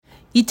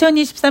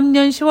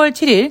2023년 10월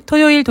 7일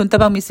토요일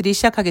돈다방 미쓰리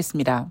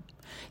시작하겠습니다.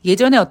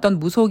 예전에 어떤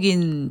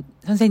무속인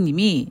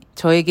선생님이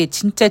저에게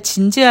진짜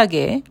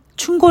진지하게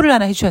충고를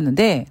하나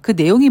해주셨는데 그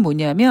내용이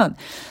뭐냐면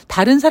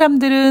다른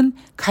사람들은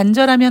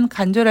간절하면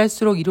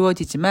간절할수록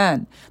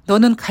이루어지지만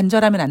너는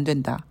간절하면 안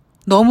된다.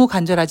 너무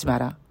간절하지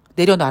마라.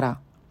 내려놔라.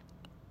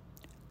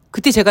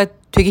 그때 제가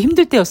되게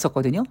힘들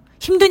때였었거든요.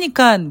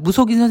 힘드니까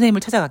무속인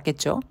선생님을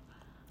찾아갔겠죠.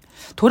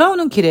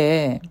 돌아오는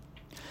길에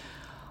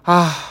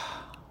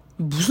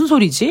무슨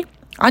소리지?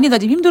 아니 나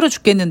지금 힘들어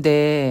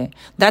죽겠는데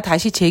나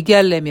다시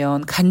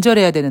재기하려면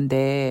간절해야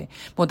되는데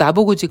뭐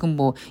나보고 지금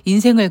뭐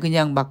인생을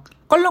그냥 막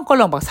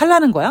껄렁껄렁 막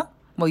살라는 거야?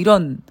 뭐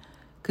이런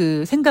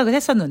그 생각을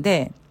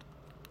했었는데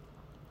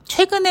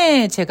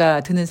최근에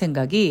제가 드는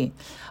생각이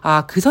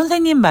그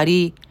선생님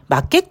말이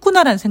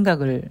맞겠구나라는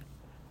생각을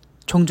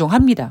종종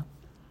합니다.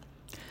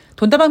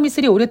 돈다방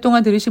미쓰리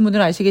오랫동안 들으신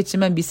분들은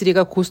아시겠지만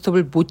미쓰리가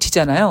고스톱을 못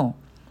치잖아요.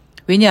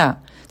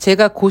 왜냐?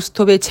 제가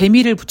고스톱에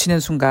재미를 붙이는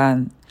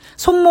순간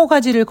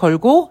손모가지를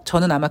걸고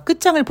저는 아마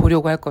끝장을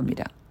보려고 할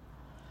겁니다.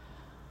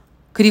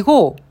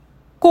 그리고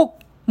꼭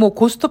뭐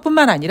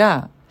고스톱뿐만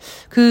아니라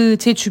그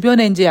제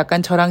주변에 이제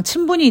약간 저랑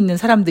친분이 있는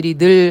사람들이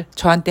늘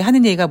저한테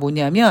하는 얘기가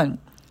뭐냐면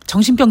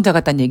정신병자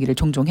같다는 얘기를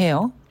종종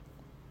해요.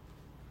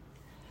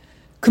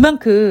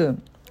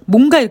 그만큼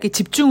뭔가 이렇게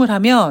집중을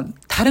하면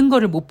다른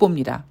거를 못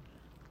봅니다.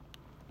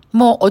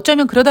 뭐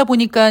어쩌면 그러다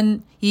보니까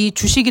이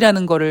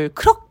주식이라는 거를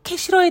그렇게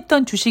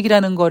싫어했던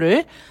주식이라는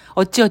거를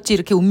어찌어찌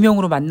이렇게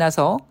운명으로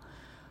만나서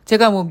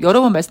제가 뭐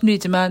여러 번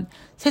말씀드리지만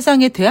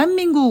세상에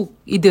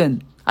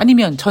대한민국이든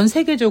아니면 전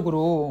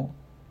세계적으로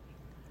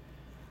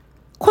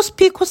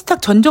코스피,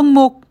 코스닥 전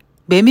종목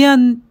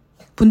매매한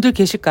분들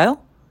계실까요?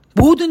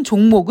 모든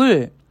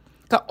종목을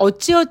그러니까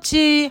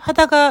어찌어찌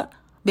하다가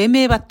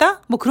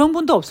매매해봤다? 뭐 그런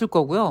분도 없을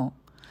거고요.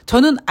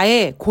 저는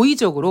아예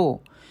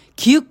고의적으로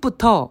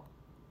기읍부터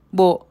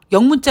뭐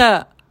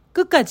영문자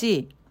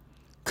끝까지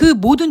그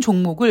모든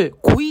종목을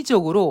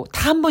고의적으로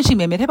다 한 번씩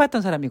매매를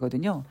해봤던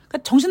사람이거든요. 그러니까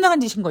정신 나간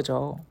짓인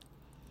거죠.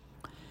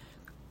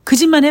 그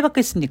짓만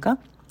해봤겠습니까?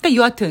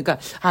 그러니까 여하튼,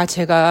 그러니까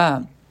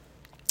제가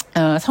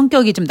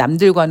성격이 좀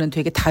남들과는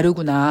되게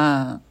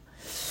다르구나.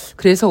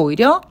 그래서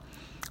오히려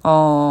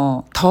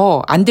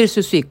더 안 될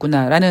수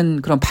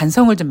있구나라는 그런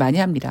반성을 좀 많이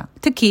합니다.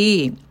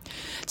 특히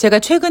제가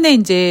최근에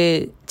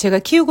이제 제가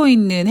키우고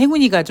있는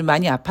행운이가 좀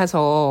많이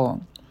아파서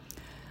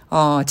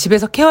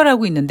집에서 케어를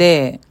하고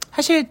있는데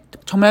사실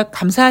정말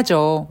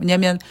감사하죠.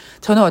 왜냐하면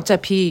저는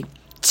어차피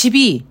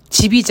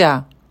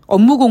집이자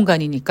업무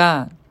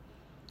공간이니까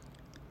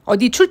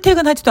어디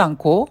출퇴근하지도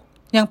않고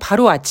그냥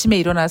바로 아침에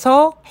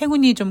일어나서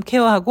행운이 좀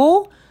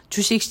케어하고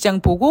주식시장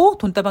보고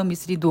돈다방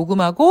미쓰리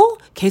녹음하고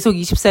계속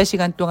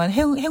 24시간 동안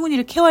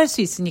행운이를 케어할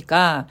수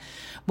있으니까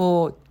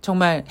뭐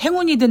정말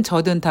행운이든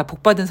저든 다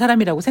복받은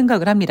사람이라고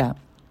생각을 합니다.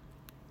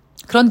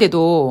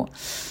 그런데도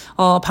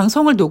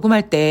방송을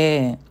녹음할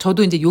때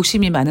저도 이제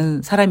욕심이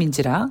많은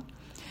사람인지라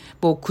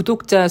뭐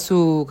구독자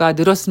수가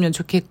늘었으면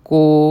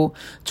좋겠고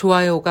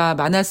좋아요가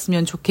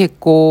많았으면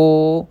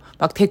좋겠고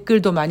막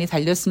댓글도 많이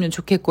달렸으면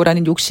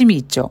좋겠고라는 욕심이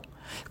있죠.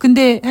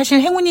 근데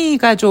사실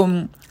행운이가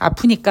좀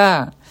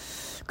아프니까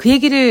그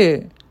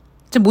얘기를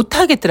좀 못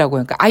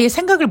하겠더라고요. 그러니까 아예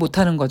생각을 못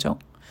하는 거죠.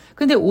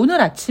 근데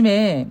오늘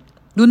아침에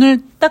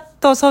눈을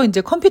딱 떠서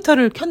이제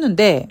컴퓨터를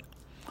켰는데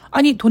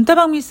아니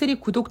돈다방 미쓰리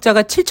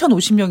구독자가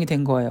 7,050명이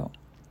된 거예요.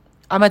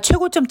 아마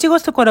최고점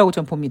찍었을 거라고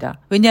전 봅니다.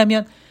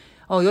 왜냐하면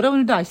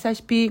여러분들도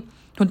아시다시피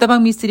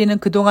돈다방 미쓰리는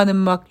그동안은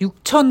막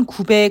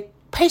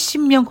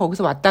 6,980명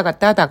거기서 왔다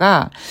갔다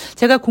하다가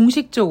제가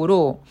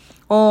공식적으로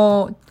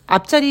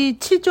앞자리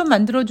 7좀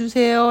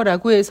만들어주세요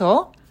라고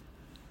해서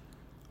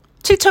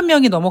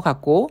 7,000명이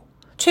넘어갔고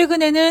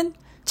최근에는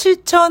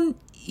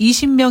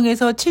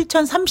 7,020명에서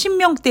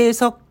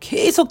 7,030명대에서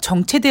계속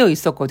정체되어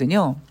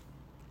있었거든요.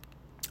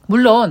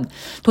 물론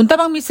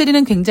돈다방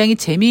미쓰리는 굉장히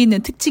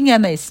재미있는 특징이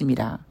하나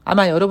있습니다.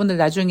 아마 여러분들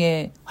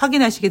나중에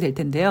확인하시게 될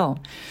텐데요.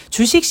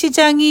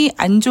 주식시장이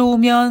안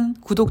좋으면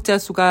구독자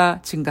수가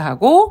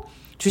증가하고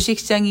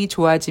주식시장이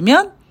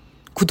좋아지면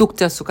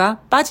구독자 수가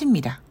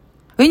빠집니다.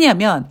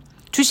 왜냐하면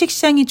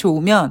주식시장이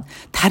좋으면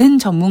다른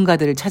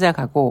전문가들을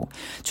찾아가고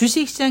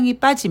주식시장이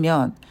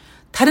빠지면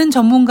다른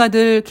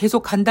전문가들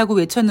계속 간다고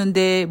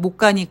외쳤는데 못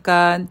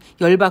가니까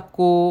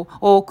열받고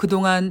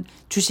그동안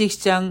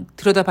주식시장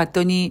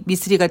들여다봤더니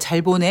미쓰리가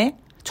잘 보네.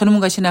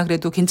 전문가시나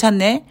그래도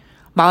괜찮네.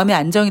 마음의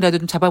안정이라도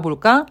좀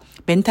잡아볼까?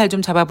 멘탈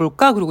좀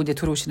잡아볼까? 그러고 이제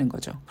들어오시는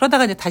거죠.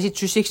 그러다가 이제 다시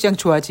주식시장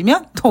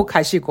좋아지면 또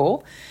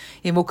가시고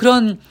뭐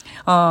그런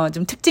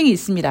좀 특징이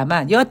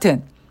있습니다만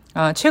여하튼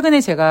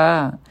최근에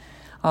제가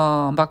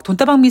막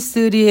돈다방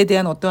미쓰리에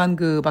대한 어떠한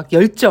그 막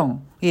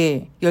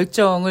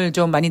열정을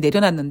좀 많이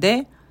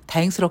내려놨는데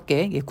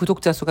다행스럽게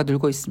구독자 수가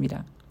늘고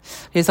있습니다.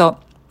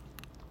 그래서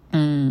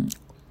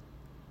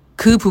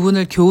그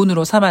부분을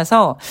교훈으로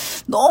삼아서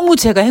너무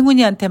제가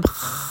행운이한테 막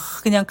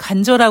그냥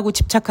간절하고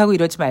집착하고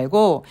이러지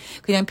말고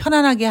그냥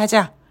편안하게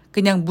하자.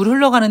 그냥 물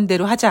흘러가는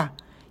대로 하자.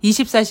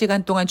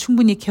 24시간 동안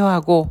충분히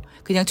케어하고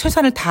그냥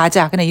최선을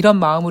다하자. 그냥 이런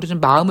마음으로 좀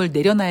마음을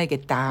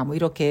내려놔야겠다. 뭐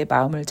이렇게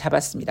마음을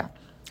잡았습니다.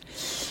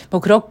 뭐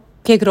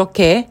그렇게 어떻게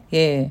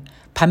그렇게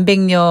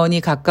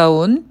반백년이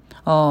가까운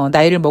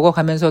나이를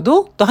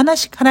먹어가면서도 또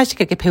하나씩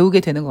이렇게 배우게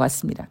되는 것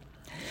같습니다.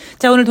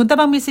 자, 오늘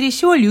돈다방 미스리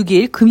 10월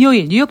 6일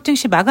금요일 뉴욕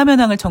증시 마감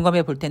현황을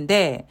점검해 볼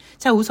텐데,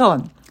 자,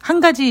 우선 한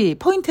가지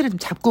포인트를 좀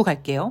잡고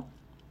갈게요.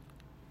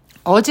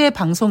 어제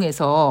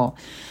방송에서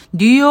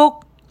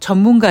뉴욕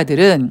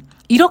전문가들은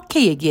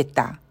이렇게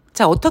얘기했다.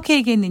 자, 어떻게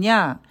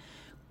얘기했느냐?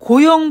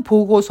 고용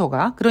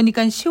보고서가,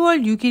 그러니까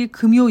 10월 6일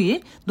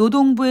금요일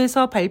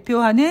노동부에서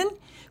발표하는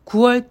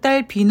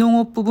 9월달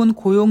비농업 부분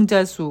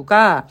고용자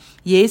수가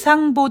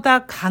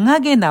예상보다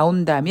강하게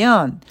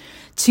나온다면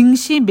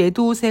증시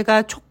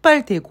매도세가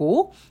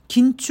촉발되고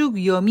긴축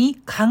위험이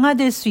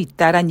강화될 수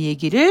있다라는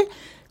얘기를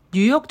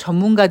뉴욕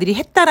전문가들이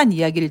했다라는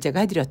이야기를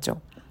제가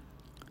해드렸죠.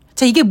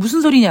 자, 이게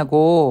무슨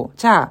소리냐고.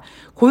 자,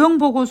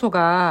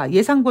 고용보고서가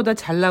예상보다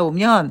잘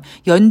나오면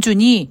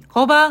연준이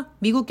거봐,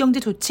 미국 경제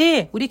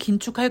좋지? 우리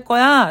긴축할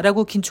거야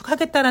라고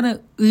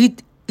긴축하겠다라는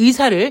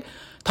의사를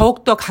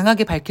더욱더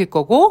강하게 밝힐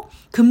거고,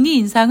 금리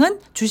인상은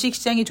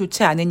주식시장이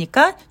좋지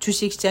않으니까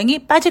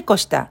주식시장이 빠질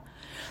것이다.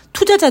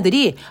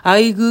 투자자들이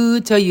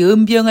아이고 저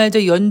연병할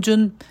저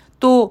연준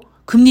또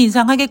금리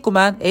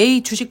인상하겠구만.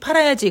 에이 주식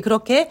팔아야지.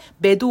 그렇게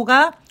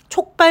매도가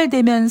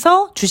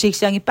촉발되면서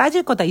주식시장이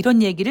빠질 거다.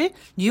 이런 얘기를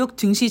뉴욕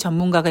증시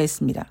전문가가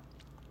했습니다.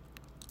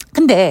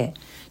 근데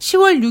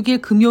 10월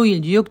 6일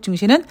금요일 뉴욕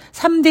증시는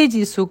 3대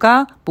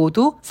지수가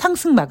모두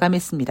상승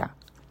마감했습니다.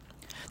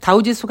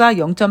 다우지수가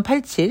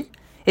 0.87,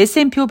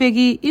 S&P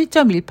 500이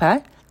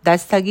 1.18,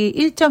 나스닥이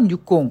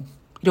 1.60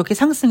 이렇게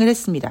상승을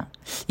했습니다.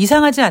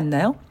 이상하지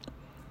않나요?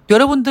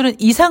 여러분들은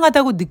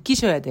이상하다고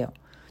느끼셔야 돼요.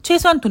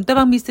 최소한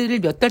돈다방 미스를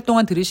몇 달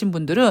동안 들으신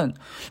분들은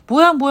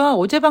뭐야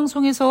어제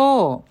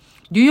방송에서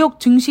뉴욕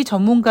증시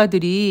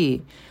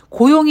전문가들이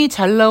고용이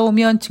잘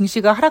나오면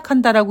증시가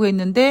하락한다라고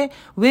했는데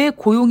왜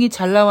고용이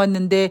잘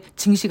나왔는데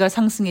증시가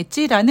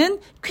상승했지라는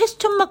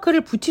퀘스천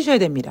마크를 붙이셔야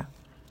됩니다.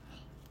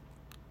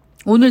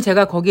 오늘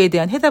제가 거기에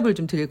대한 해답을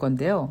좀 드릴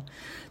건데요.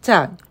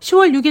 자,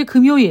 10월 6일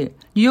금요일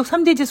뉴욕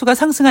 3대 지수가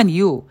상승한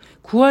이후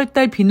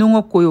 9월달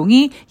비농업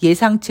고용이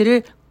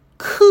예상치를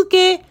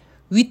크게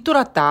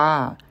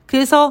윗돌았다.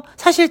 그래서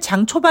사실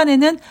장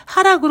초반에는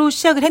하락으로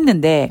시작을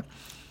했는데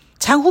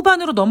장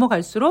후반으로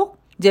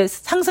넘어갈수록 이제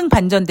상승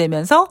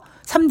반전되면서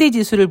 3대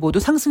지수를 모두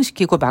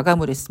상승시키고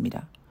마감을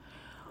했습니다.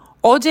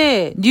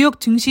 어제 뉴욕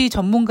증시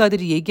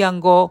전문가들이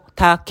얘기한 거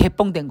다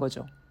개뻥된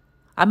거죠.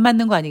 안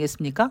맞는 거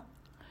아니겠습니까?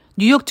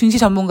 뉴욕 증시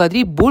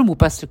전문가들이 뭘 못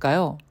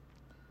봤을까요?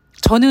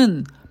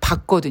 저는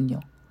봤거든요.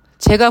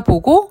 제가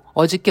보고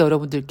어저께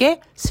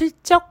여러분들께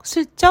슬쩍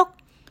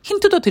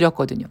힌트도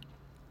드렸거든요.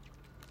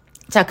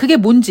 자, 그게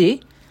뭔지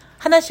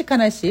하나씩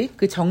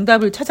그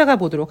정답을 찾아가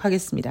보도록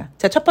하겠습니다.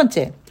 자, 첫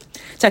번째.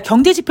 자,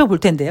 경제지표 볼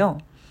텐데요.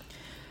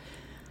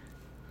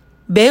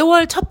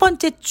 매월 첫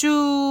번째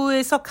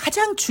주에서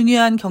가장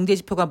중요한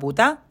경제지표가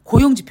뭐다?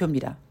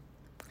 고용지표입니다.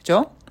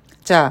 그죠?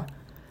 자,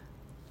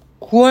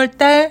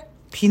 9월달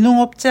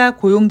비농업자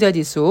고용자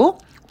지수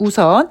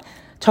우선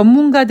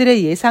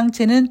전문가들의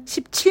예상치는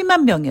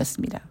 17만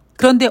명이었습니다.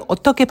 그런데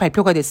어떻게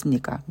발표가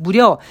됐습니까?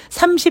 무려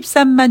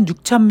 33만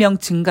 6천 명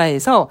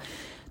증가해서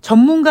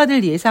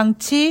전문가들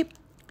예상치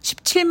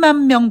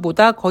 17만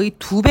명보다 거의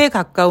 2배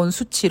가까운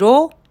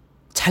수치로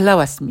잘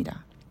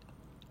나왔습니다.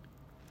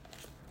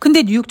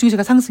 근데 뉴욕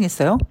증시가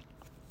상승했어요.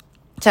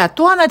 자,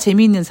 또 하나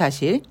재미있는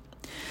사실.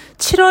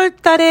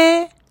 7월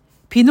달에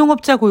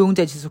비농업자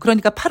고용자 지수,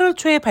 그러니까 8월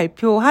초에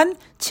발표한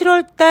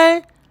 7월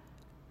달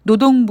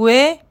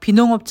노동부의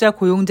비농업자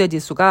고용자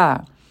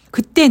지수가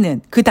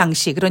그때는 그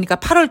당시 그러니까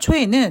 8월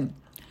초에는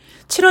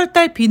 7월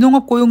달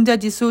비농업 고용자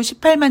지수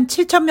 18만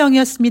 7천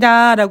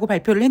명이었습니다. 라고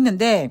발표를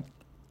했는데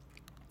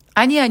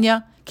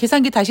아니야.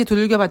 계산기 다시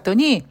두들겨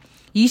봤더니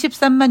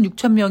 23만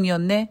 6천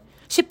명이었네.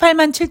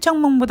 18만 7천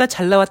명보다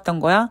잘 나왔던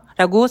거야.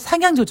 라고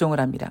상향 조정을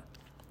합니다.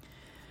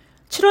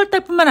 7월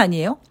달뿐만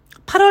아니에요.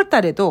 8월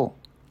달에도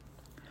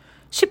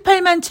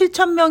 18만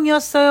 7천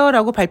명이었어요.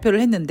 라고 발표를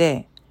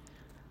했는데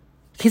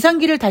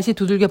계산기를 다시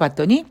두들겨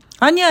봤더니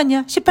아니야.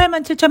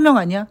 18만 7천 명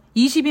아니야.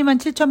 22만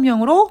 7천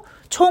명으로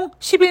총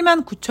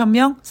 11만 9천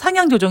명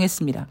상향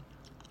조정했습니다.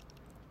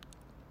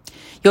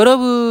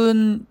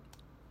 여러분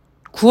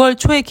 9월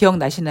초에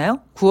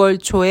기억나시나요?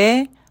 9월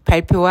초에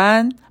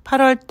발표한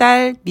 8월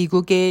달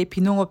미국의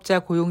비농업자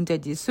고용자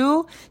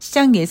지수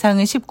시장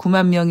예상은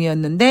 19만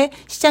명이었는데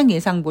시장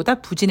예상보다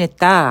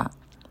부진했다.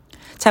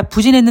 자,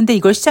 부진했는데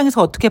이걸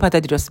시장에서 어떻게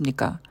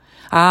받아들였습니까?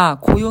 아,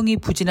 고용이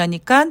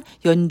부진하니까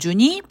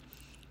연준이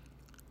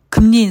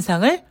금리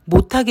인상을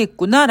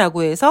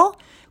못하겠구나라고 해서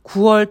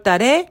 9월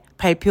달에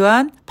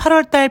발표한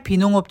 8월 달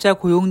비농업자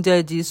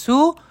고용자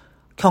지수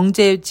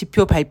경제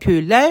지표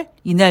발표일 날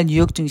이날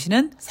뉴욕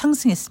증시는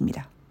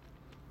상승했습니다.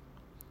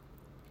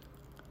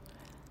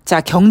 자,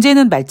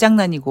 경제는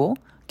말장난이고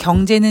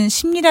경제는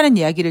심리라는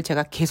이야기를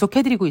제가 계속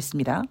해드리고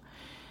있습니다.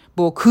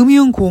 뭐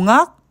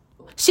금융공학,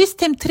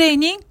 시스템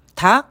트레이닝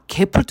다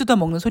개풀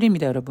뜯어먹는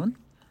소리입니다, 여러분.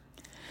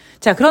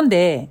 자,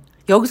 그런데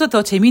여기서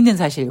더 재미있는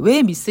사실,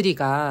 왜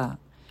미쓰리가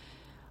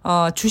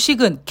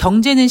주식은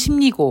경제는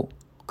심리고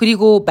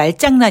그리고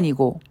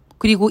말장난이고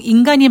그리고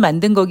인간이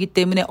만든 거기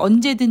때문에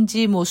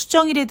언제든지 뭐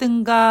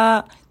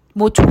수정이라든가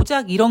뭐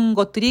조작 이런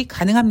것들이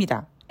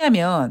가능합니다.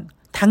 왜냐하면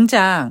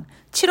당장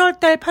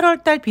 7월달,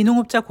 8월달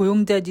비농업자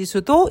고용자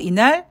지수도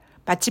이날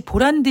마치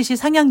보란 듯이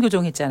상향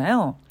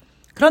조정했잖아요.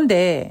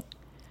 그런데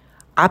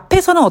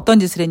앞에서는 어떤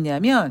짓을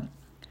했냐면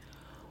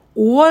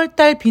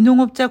 5월달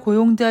비농업자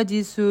고용자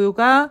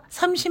지수가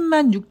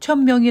 30만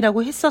 6천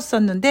명이라고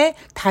했었었는데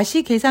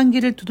다시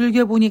계산기를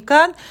두들겨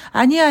보니까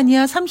아니야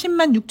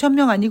 30만 6천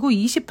명 아니고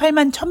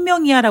 28만 1천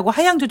명이야 라고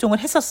하향 조정을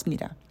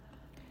했었습니다.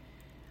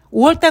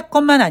 5월달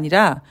것만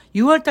아니라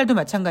 6월달도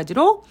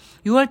마찬가지로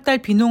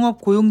 6월달 비농업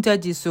고용자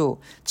지수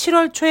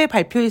 7월 초에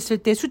발표했을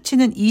때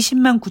수치는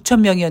 20만 9천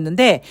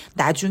명이었는데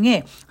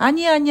나중에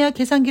아니야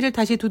계산기를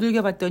다시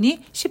두들겨 봤더니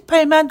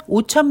 18만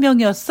 5천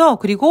명이었어.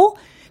 그리고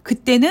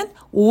그때는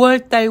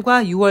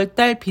 5월달과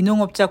 6월달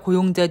비농업자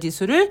고용자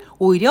지수를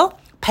오히려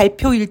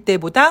발표일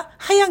때보다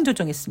하향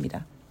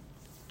조정했습니다.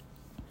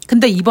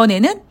 근데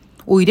이번에는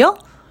오히려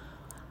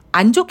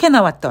안 좋게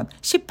나왔던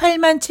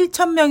 18만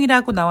 7천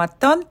명이라고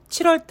나왔던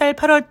 7월달,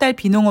 8월달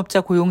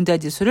비농업자 고용자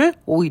지수를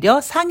오히려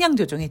상향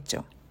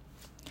조정했죠.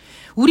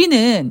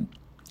 우리는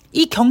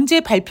이 경제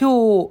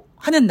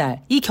발표하는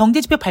날, 이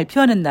경제지표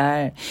발표하는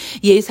날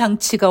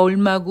예상치가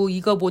얼마고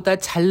이거보다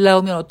잘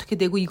나오면 어떻게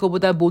되고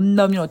이거보다 못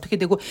나오면 어떻게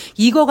되고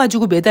이거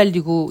가지고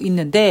매달리고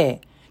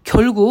있는데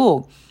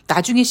결국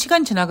나중에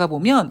시간 지나가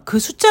보면 그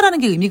숫자라는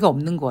게 의미가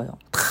없는 거예요.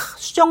 다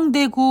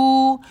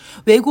수정되고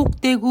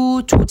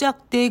왜곡되고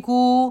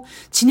조작되고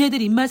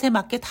지네들 입맛에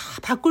맞게 다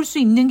바꿀 수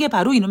있는 게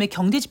바로 이놈의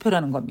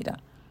경제지표라는 겁니다.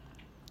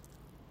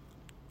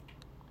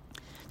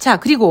 자,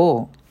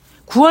 그리고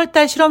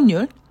 9월달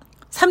실업률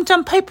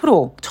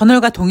 3.8%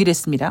 전월과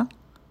동일했습니다.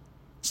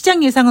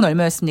 시장 예상은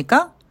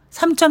얼마였습니까?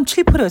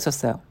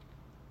 3.7%였었어요.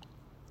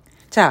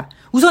 자,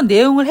 우선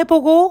내용을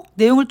해보고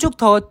내용을 쭉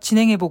더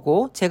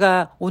진행해보고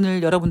제가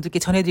오늘 여러분들께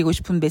전해드리고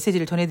싶은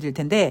메시지를 전해드릴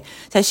텐데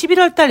자,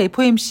 11월달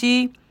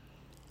FOMC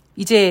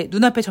이제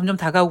눈앞에 점점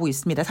다가오고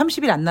있습니다.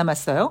 30일 안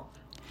남았어요.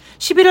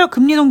 11월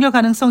금리 동결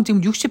가능성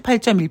지금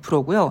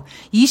 68.1%고요.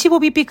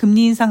 25bp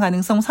금리 인상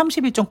가능성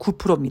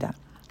 31.9%입니다.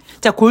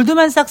 자,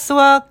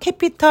 골드만삭스와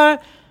캐피털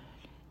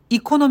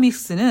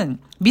이코노믹스는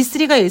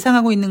미쓰리가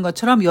예상하고 있는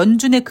것처럼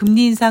연준의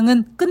금리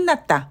인상은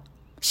끝났다.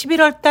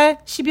 11월 달,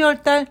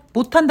 12월 달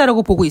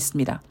못한다라고 보고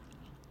있습니다.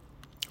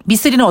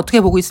 미쓰리는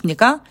어떻게 보고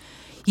있습니까?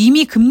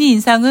 이미 금리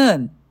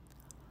인상은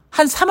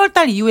한 3월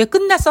달 이후에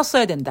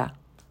끝났었어야 된다.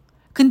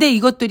 근데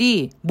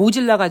이것들이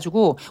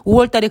모질라가지고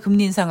 5월 달에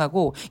금리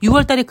인상하고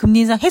 6월 달에 금리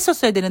인상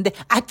했었어야 되는데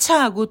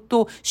아차 하고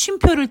또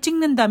쉼표를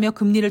찍는다며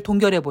금리를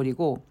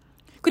동결해버리고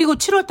그리고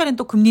 7월 달엔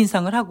또 금리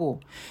인상을 하고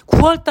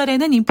 9월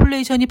달에는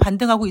인플레이션이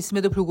반등하고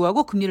있음에도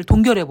불구하고 금리를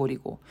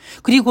동결해버리고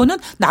그리고는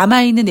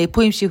남아있는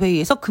FOMC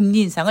회의에서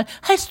금리 인상을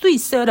할 수도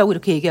있어요라고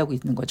이렇게 얘기하고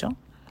있는 거죠.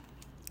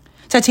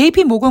 자,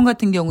 JP 모건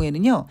같은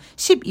경우에는요.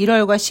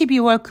 11월과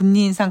 12월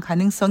금리 인상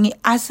가능성이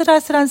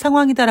아슬아슬한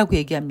상황이다라고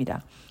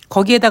얘기합니다.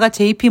 거기에다가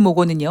JP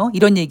모건은요.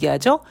 이런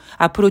얘기하죠.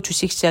 앞으로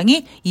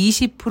주식시장이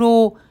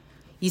 20%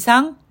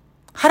 이상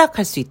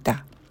하락할 수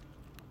있다.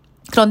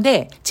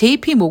 그런데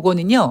JP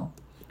모건은요.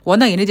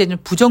 워낙 얘네들은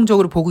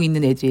부정적으로 보고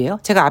있는 애들이에요.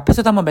 제가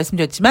앞에서도 한번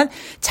말씀드렸지만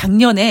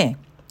작년 한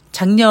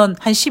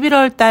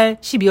 11월 달,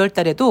 12월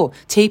달에도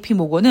JP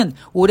모건은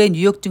올해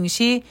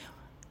뉴욕증시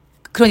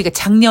그러니까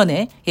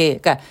작년에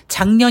그러니까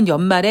작년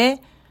연말에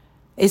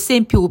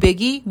S&P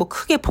 500이 뭐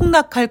크게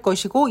폭락할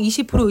것이고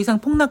 20% 이상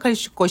폭락할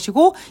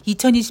것이고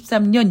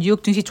 2023년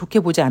뉴욕 증시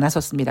좋게 보지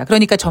않았었습니다.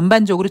 그러니까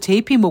전반적으로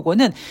JP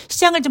모건은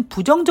시장을 좀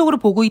부정적으로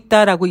보고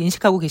있다라고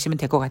인식하고 계시면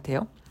될 것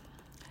같아요.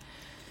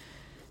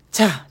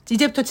 자,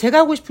 이제부터 제가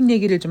하고 싶은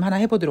얘기를 좀 하나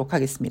해보도록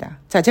하겠습니다.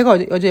 자, 제가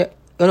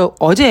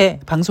어제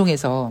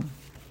방송에서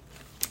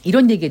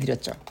이런 얘기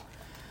해드렸죠.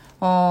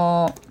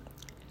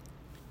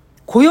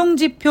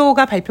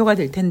 고용지표가 발표가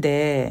될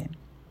텐데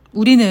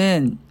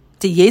우리는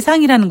이제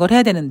예상이라는 걸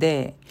해야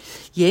되는데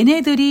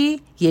얘네들이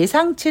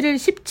예상치를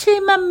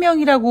 17만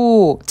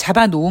명이라고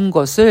잡아놓은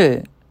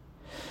것을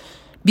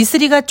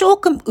미쓰리가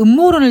조금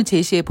음모론을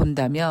제시해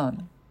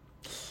본다면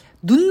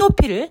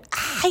눈높이를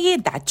아예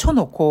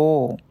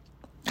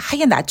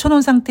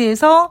낮춰놓은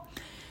상태에서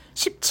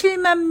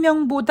 17만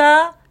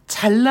명보다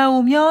잘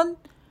나오면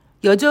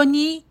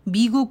여전히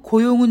미국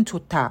고용은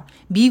좋다.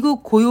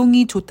 미국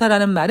고용이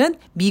좋다라는 말은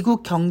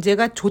미국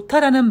경제가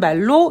좋다라는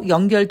말로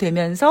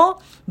연결되면서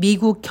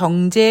미국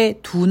경제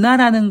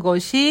둔화라는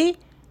것이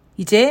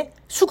이제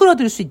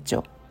수그러들 수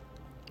있죠.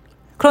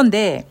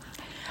 그런데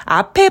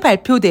앞에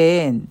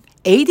발표된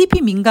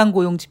ADP 민간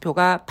고용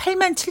지표가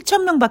 8만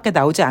 7천 명밖에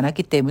나오지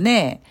않았기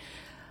때문에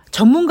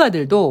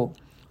전문가들도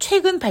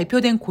최근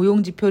발표된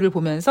고용 지표를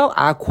보면서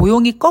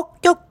고용이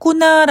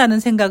꺾였구나라는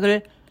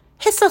생각을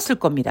했었을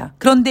겁니다.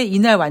 그런데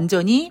이날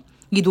완전히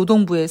이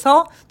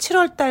노동부에서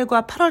 7월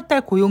달과 8월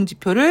달 고용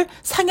지표를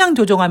상향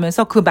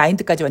조정하면서 그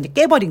마인드까지 완전히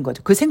깨버린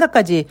거죠. 그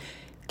생각까지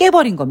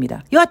깨버린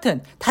겁니다.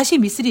 여하튼 다시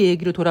미쓰리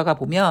얘기로 돌아가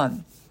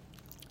보면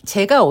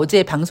제가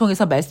어제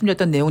방송에서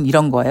말씀드렸던 내용은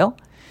이런 거예요.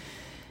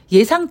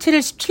 예상치를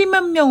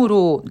 17만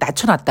명으로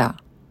낮춰놨다.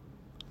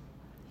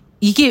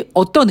 이게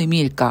어떤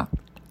의미일까?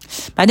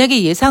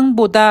 만약에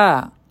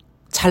예상보다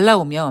잘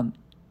나오면,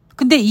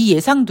 근데 이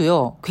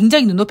예상도요,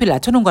 굉장히 눈높이를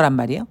낮춰놓은 거란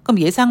말이에요. 그럼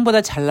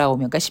예상보다 잘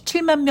나오면, 그러니까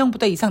 17만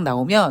명보다 이상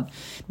나오면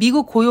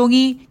미국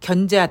고용이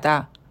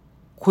견제하다,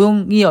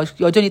 고용이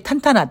여전히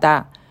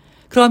탄탄하다.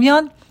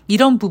 그러면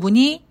이런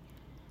부분이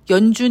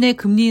연준의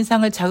금리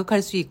인상을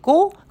자극할 수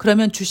있고,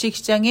 그러면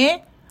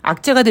주식시장에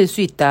악재가 될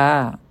수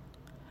있다.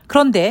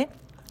 그런데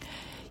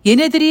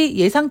얘네들이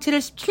예상치를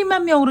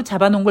 17만 명으로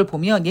잡아놓은 걸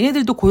보면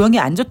얘네들도 고용이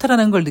안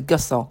좋다라는 걸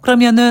느꼈어.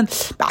 그러면은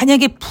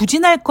만약에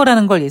부진할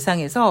거라는 걸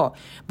예상해서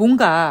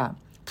뭔가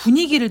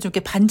분위기를 좀 이렇게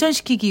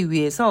반전시키기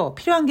위해서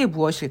필요한 게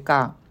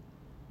무엇일까?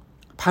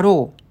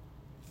 바로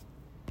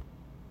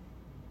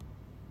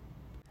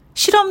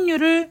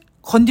실업률을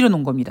건드려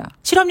놓은 겁니다.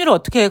 실업률을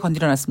어떻게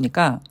건드려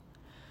놨습니까?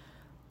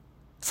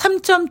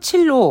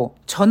 3.7로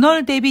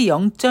전월 대비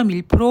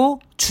 0.1%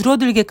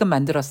 줄어들게끔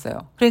만들었어요.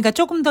 그러니까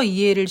조금 더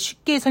이해를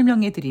쉽게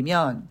설명해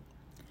드리면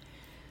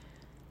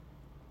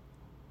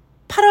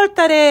 8월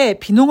달에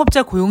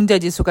비농업자 고용자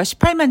지수가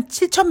 18만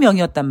 7천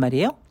명이었단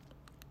말이에요.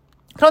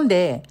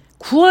 그런데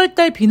 9월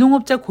달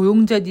비농업자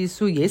고용자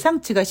지수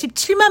예상치가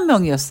 17만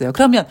명이었어요.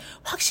 그러면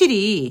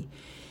확실히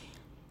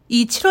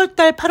이 7월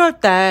달,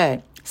 8월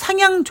달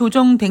상향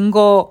조정된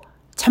거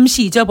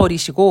잠시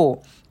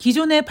잊어버리시고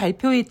기존에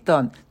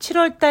발표했던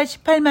 7월 달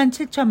 18만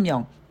 7천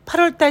명,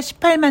 8월 달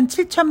 18만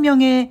 7천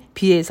명에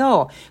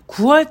비해서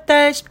 9월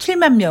달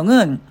 17만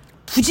명은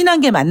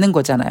부진한 게 맞는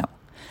거잖아요.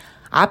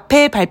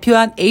 앞에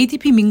발표한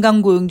ADP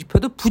민간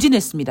고용지표도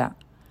부진했습니다.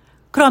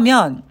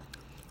 그러면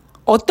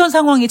어떤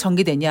상황이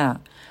전개되냐?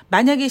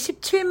 만약에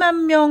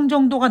 17만 명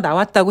정도가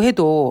나왔다고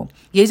해도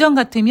예전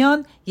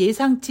같으면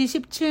예상치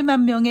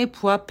 17만 명에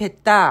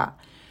부합했다.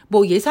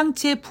 뭐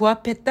예상치에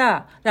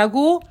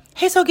부합했다라고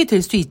해석이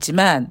될 수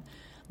있지만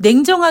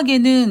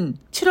냉정하게는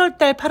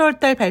 7월달,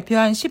 8월달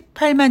발표한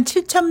 18만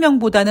 7천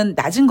명보다는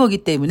낮은 거기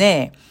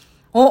때문에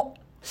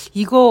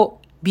이거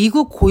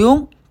미국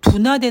고용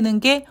둔화되는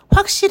게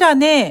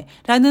확실하네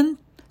라는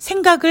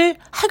생각을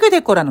하게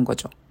될 거라는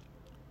거죠.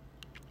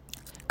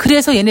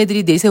 그래서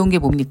얘네들이 내세운 게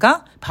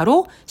뭡니까?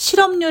 바로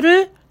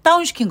실업률을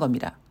다운시킨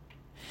겁니다.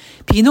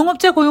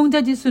 비농업자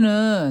고용자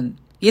지수는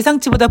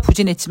예상치보다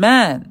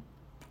부진했지만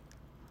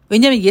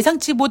왜냐하면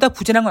예상치보다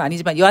부진한 건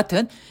아니지만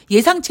여하튼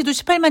예상치도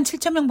 18만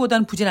 7천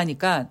명보다는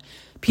부진하니까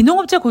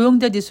비농업자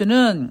고용자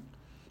지수는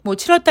뭐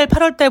 7월달,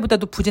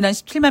 8월달보다도 부진한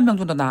 17만 명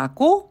정도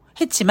나왔고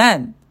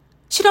했지만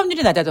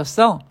실업률이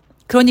낮아졌어.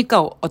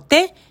 그러니까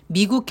어때?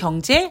 미국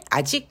경제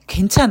아직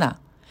괜찮아.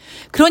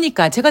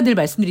 그러니까 제가 늘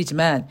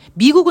말씀드리지만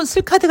미국은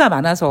쓸카드가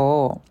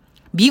많아서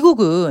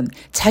미국은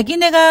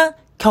자기네가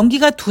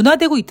경기가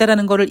둔화되고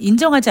있다는 거를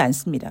인정하지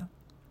않습니다.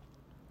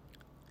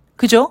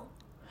 그죠?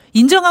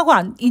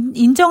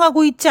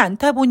 인정하고 있지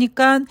않다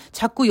보니까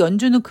자꾸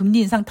연준은 금리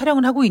인상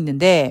타령을 하고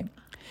있는데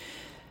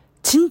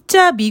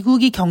진짜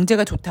미국이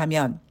경제가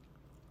좋다면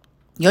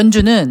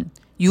연준은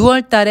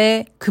 6월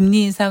달에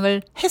금리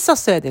인상을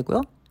했었어야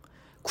되고요.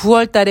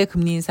 9월 달에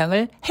금리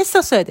인상을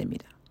했었어야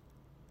됩니다.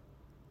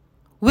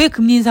 왜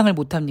금리 인상을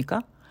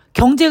못합니까?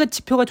 경제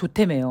지표가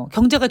좋다며요.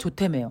 경제가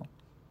좋다며요.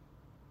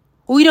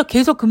 오히려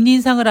계속 금리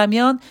인상을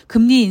하면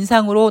금리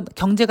인상으로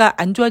경제가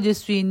안 좋아질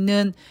수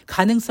있는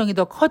가능성이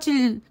더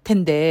커질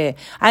텐데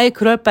아예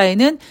그럴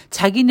바에는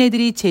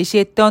자기네들이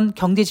제시했던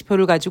경제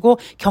지표를 가지고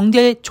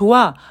경제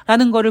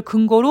좋아라는 거를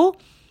근거로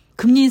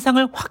금리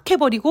인상을 확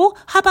해버리고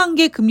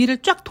하반기에 금리를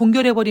쫙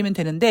동결해버리면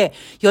되는데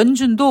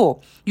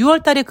연준도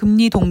 6월 달에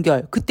금리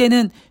동결,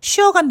 그때는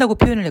쉬어간다고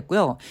표현을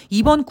했고요.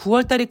 이번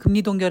 9월 달에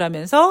금리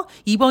동결하면서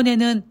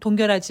이번에는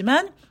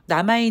동결하지만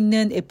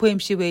남아있는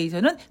FOMC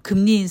회의에서는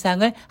금리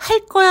인상을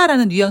할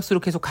거야라는 뉘앙스로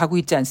계속 가고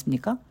있지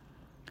않습니까?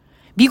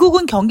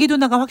 미국은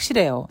경기둔화가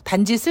확실해요.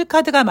 단지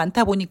쓸카드가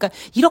많다 보니까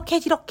이렇게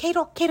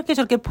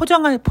저렇게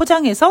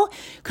포장해서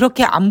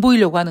그렇게 안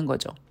보이려고 하는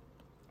거죠.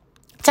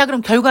 자,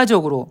 그럼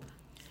결과적으로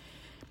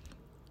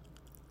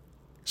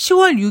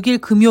 10월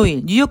 6일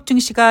금요일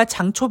뉴욕증시가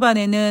장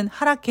초반에는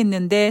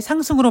하락했는데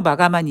상승으로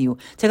마감한 이유.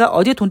 제가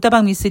어제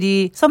돈다방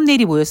미쓰리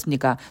썸네일이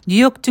뭐였습니까?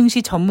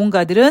 뉴욕증시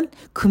전문가들은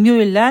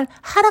금요일 날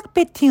하락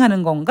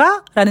배팅하는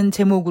건가? 라는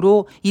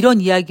제목으로 이런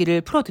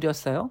이야기를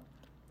풀어드렸어요.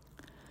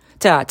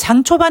 자,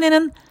 장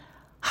초반에는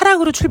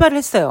하락으로 출발을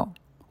했어요.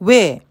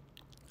 왜?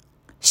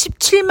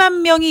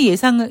 17만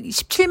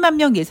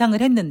명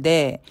예상을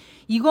했는데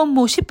이건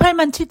뭐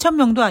 18만 7천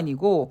명도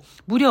아니고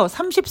무려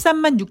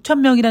 33만 6천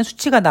명이라는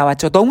수치가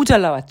나왔죠. 너무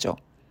잘 나왔죠.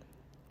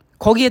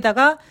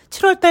 거기에다가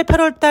 7월달,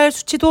 8월달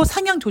수치도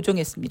상향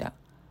조정했습니다.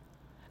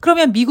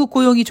 그러면 미국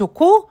고용이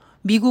좋고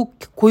미국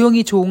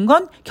고용이 좋은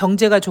건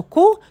경제가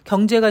좋고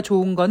경제가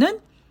좋은 거는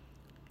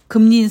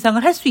금리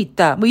인상을 할 수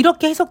있다. 뭐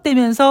이렇게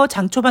해석되면서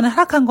장 초반에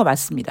하락한 거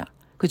맞습니다.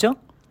 그죠?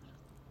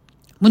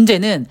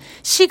 문제는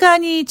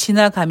시간이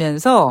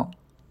지나가면서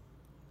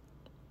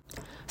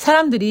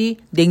사람들이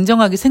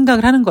냉정하게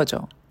생각을 하는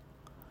거죠.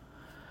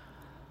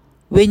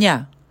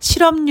 왜냐?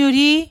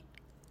 실업률이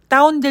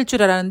다운될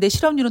줄 알았는데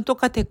실업률은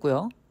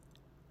똑같았고요.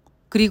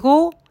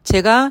 그리고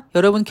제가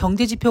여러분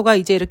경제지표가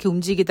이제 이렇게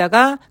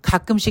움직이다가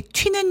가끔씩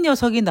튀는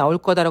녀석이 나올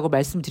거다라고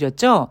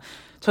말씀드렸죠.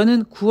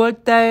 저는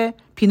 9월달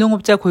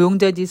비농업자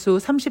고용자 지수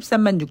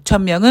 33만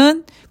 6천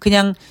명은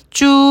그냥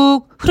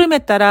쭉 흐름에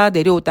따라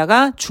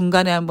내려오다가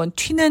중간에 한번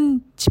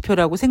튀는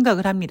지표라고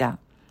생각을 합니다.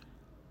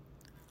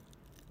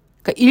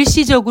 그러니까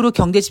일시적으로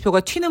경제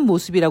지표가 튀는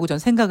모습이라고 저는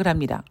생각을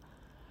합니다.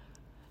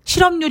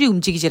 실업률이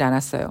움직이질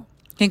않았어요.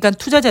 그러니까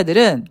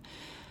투자자들은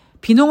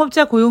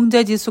비농업자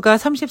고용자 지수가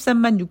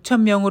 33만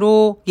 6천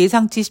명으로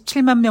예상치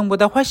 17만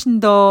명보다 훨씬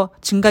더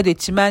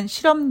증가됐지만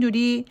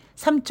실업률이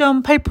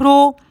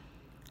 3.8%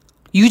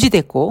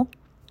 유지됐고,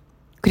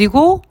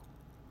 그리고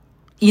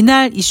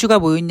이날 이슈가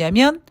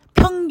뭐였냐면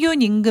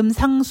평균 임금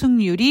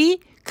상승률이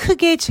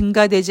크게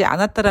증가되지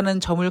않았다라는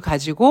점을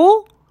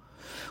가지고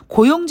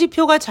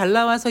고용지표가 잘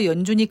나와서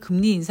연준이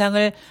금리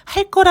인상을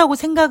할 거라고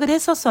생각을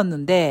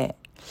했었었는데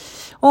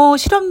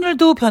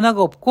실업률도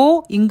변화가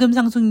없고 임금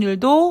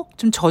상승률도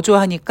좀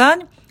저조하니까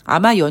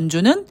아마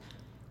연준은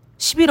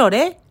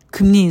 11월에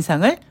금리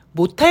인상을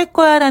못할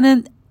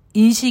거야라는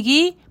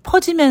인식이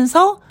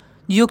퍼지면서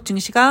뉴욕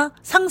증시가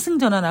상승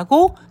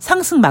전환하고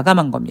상승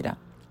마감한 겁니다.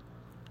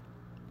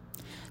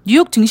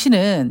 뉴욕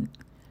증시는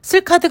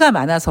쓸 카드가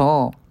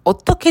많아서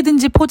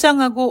어떻게든지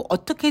포장하고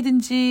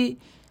어떻게든지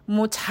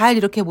잘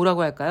이렇게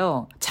뭐라고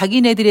할까요?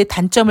 자기네들의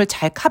단점을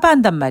잘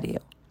커버한단 말이에요.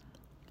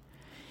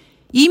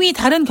 이미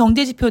다른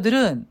경제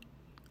지표들은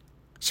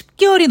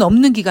 10개월이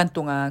넘는 기간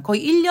동안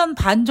거의 1년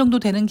반 정도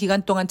되는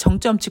기간 동안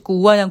정점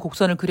찍고 우아한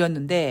곡선을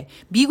그렸는데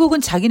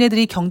미국은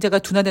자기네들이 경제가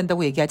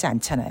둔화된다고 얘기하지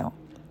않잖아요.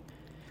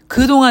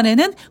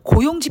 그동안에는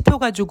고용지표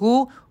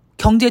가지고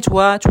경제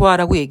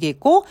좋아라고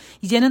얘기했고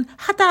이제는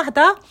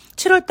하다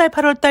 7월달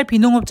 8월달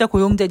비농업자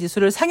고용자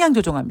지수를 상향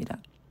조정합니다.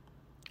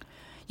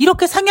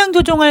 이렇게 상향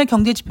조정할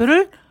경제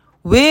지표를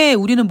왜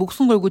우리는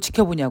목숨 걸고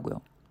지켜보냐고요.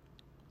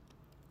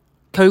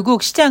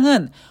 결국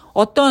시장은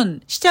어떤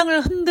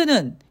시장을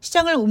흔드는,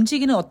 시장을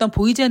움직이는 어떤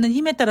보이지 않는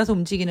힘에 따라서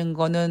움직이는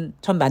거는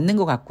전 맞는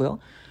것 같고요.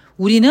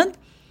 우리는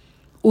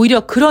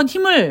오히려 그런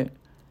힘을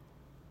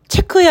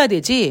체크해야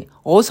되지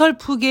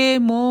어설프게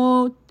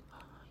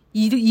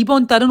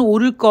이번 달은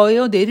오를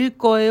거예요, 내릴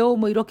거예요,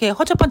 이렇게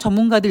허접한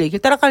전문가들 얘기를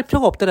따라갈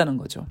필요가 없다라는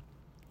거죠.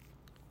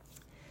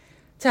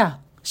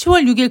 자,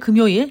 10월 6일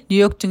금요일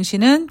뉴욕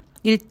증시는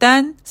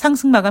일단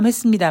상승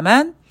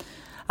마감했습니다만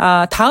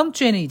다음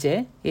주에는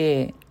이제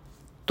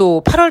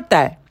또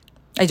 9월달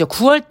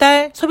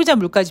소비자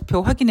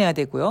물가지표 확인해야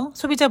되고요.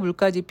 소비자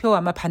물가지표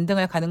아마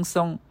반등할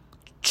가능성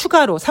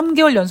추가로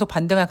 3개월 연속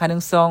반등할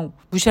가능성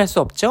무시할 수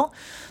없죠.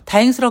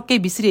 다행스럽게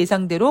미쓰리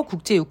예상대로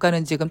국제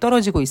유가는 지금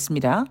떨어지고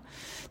있습니다.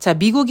 자,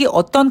 미국이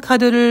어떤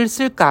카드를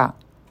쓸까?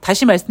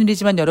 다시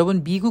말씀드리지만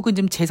여러분 미국은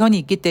지금 재선이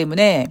있기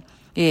때문에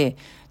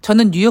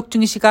저는 뉴욕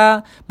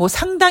증시가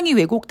상당히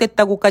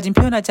왜곡됐다고까지는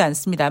표현하지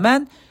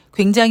않습니다만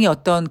굉장히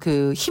어떤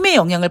그 힘의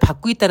영향을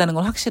받고 있다는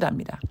건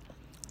확실합니다.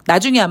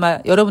 나중에 아마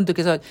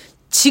여러분들께서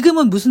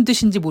지금은 무슨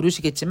뜻인지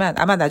모르시겠지만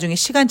아마 나중에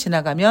시간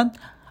지나가면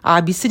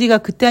미쓰리가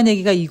그때 한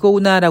얘기가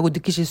이거구나라고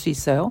느끼실 수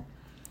있어요.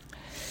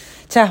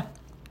 자,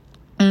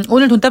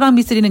 오늘 돈다방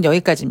미쓰리는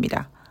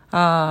여기까지입니다.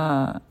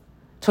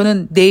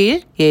 저는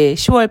내일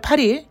 10월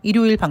 8일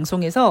일요일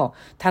방송에서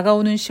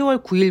다가오는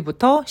 10월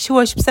 9일부터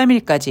 10월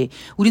 13일까지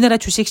우리나라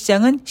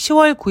주식시장은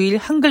 10월 9일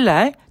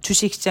한글날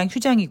주식시장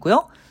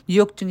휴장이고요.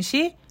 뉴욕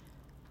증시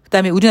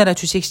그다음에 우리나라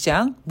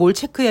주식시장 뭘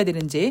체크해야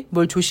되는지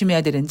뭘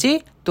조심해야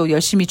되는지 또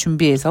열심히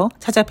준비해서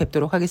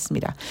찾아뵙도록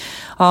하겠습니다.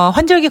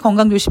 환절기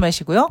건강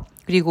조심하시고요.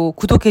 그리고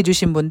구독해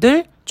주신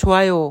분들,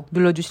 좋아요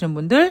눌러주시는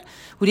분들,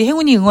 우리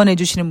행운이 응원해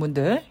주시는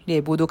분들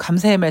모두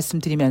감사의 말씀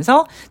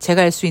드리면서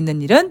제가 할 수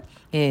있는 일은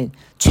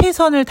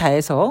최선을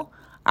다해서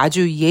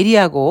아주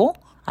예리하고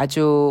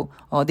아주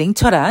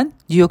냉철한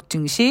뉴욕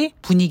증시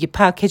분위기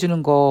파악해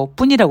주는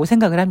것뿐이라고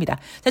생각을 합니다.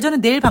 자,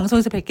 저는 내일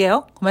방송에서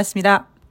뵐게요. 고맙습니다.